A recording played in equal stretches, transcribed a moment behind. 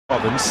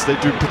province, they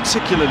do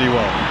particularly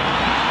well.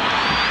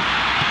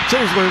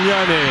 James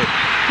Monyane,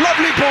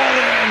 lovely ball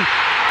in.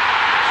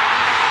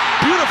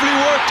 Beautifully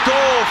worked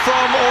goal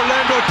from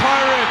Orlando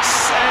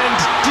Pirates, and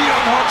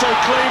Deon Hotto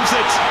claims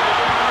it.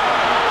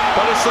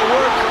 But it's the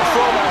work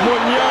from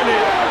Monyane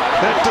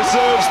that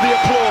deserves the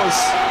applause.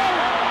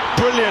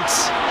 Brilliant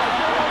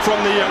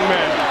from the young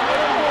man.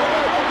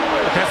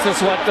 That's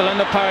just what the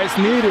Orlando Pirates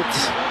needed,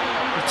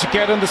 to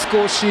get on the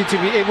score sheet, to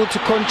be able to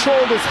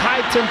control this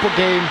high-tempo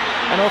game,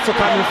 and also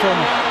coming from,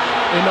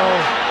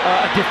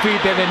 a defeat.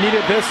 That they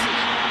needed this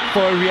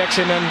for a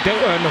reaction, and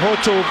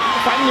Hotto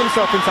finding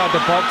himself inside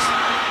the box,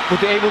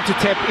 would be able to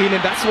tap in,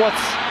 and that's what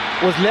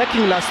was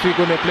lacking last week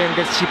when they were playing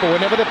against Chipa.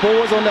 Whenever the ball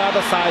was on the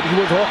other side, he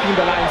was hawking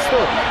the line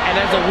still. And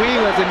as a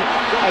winger,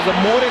 as a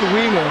modern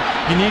winger,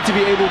 you need to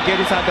be able to get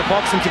inside the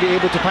box and to be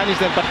able to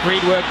punish them. But great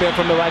work there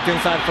from the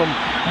right-hand side from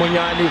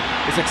Monyane.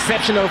 It's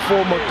exceptional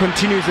form,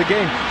 continues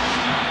again.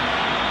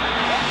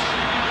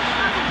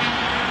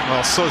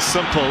 Well, so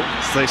simple.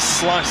 They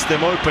sliced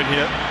them open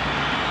here.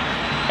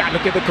 Yeah,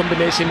 look at the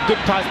combination.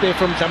 Good pass there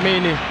from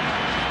Jamini.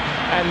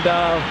 And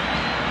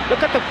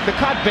look at the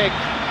cutback.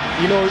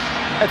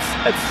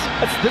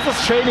 This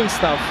is training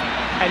stuff.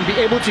 And be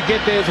able to get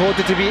there as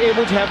Hotto, to be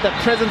able to have that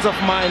presence of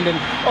mind and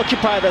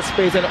occupy that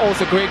space, and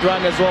also great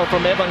run as well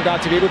from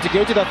Evangard to be able to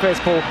go to that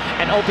first pole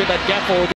and open that gap for Hotto.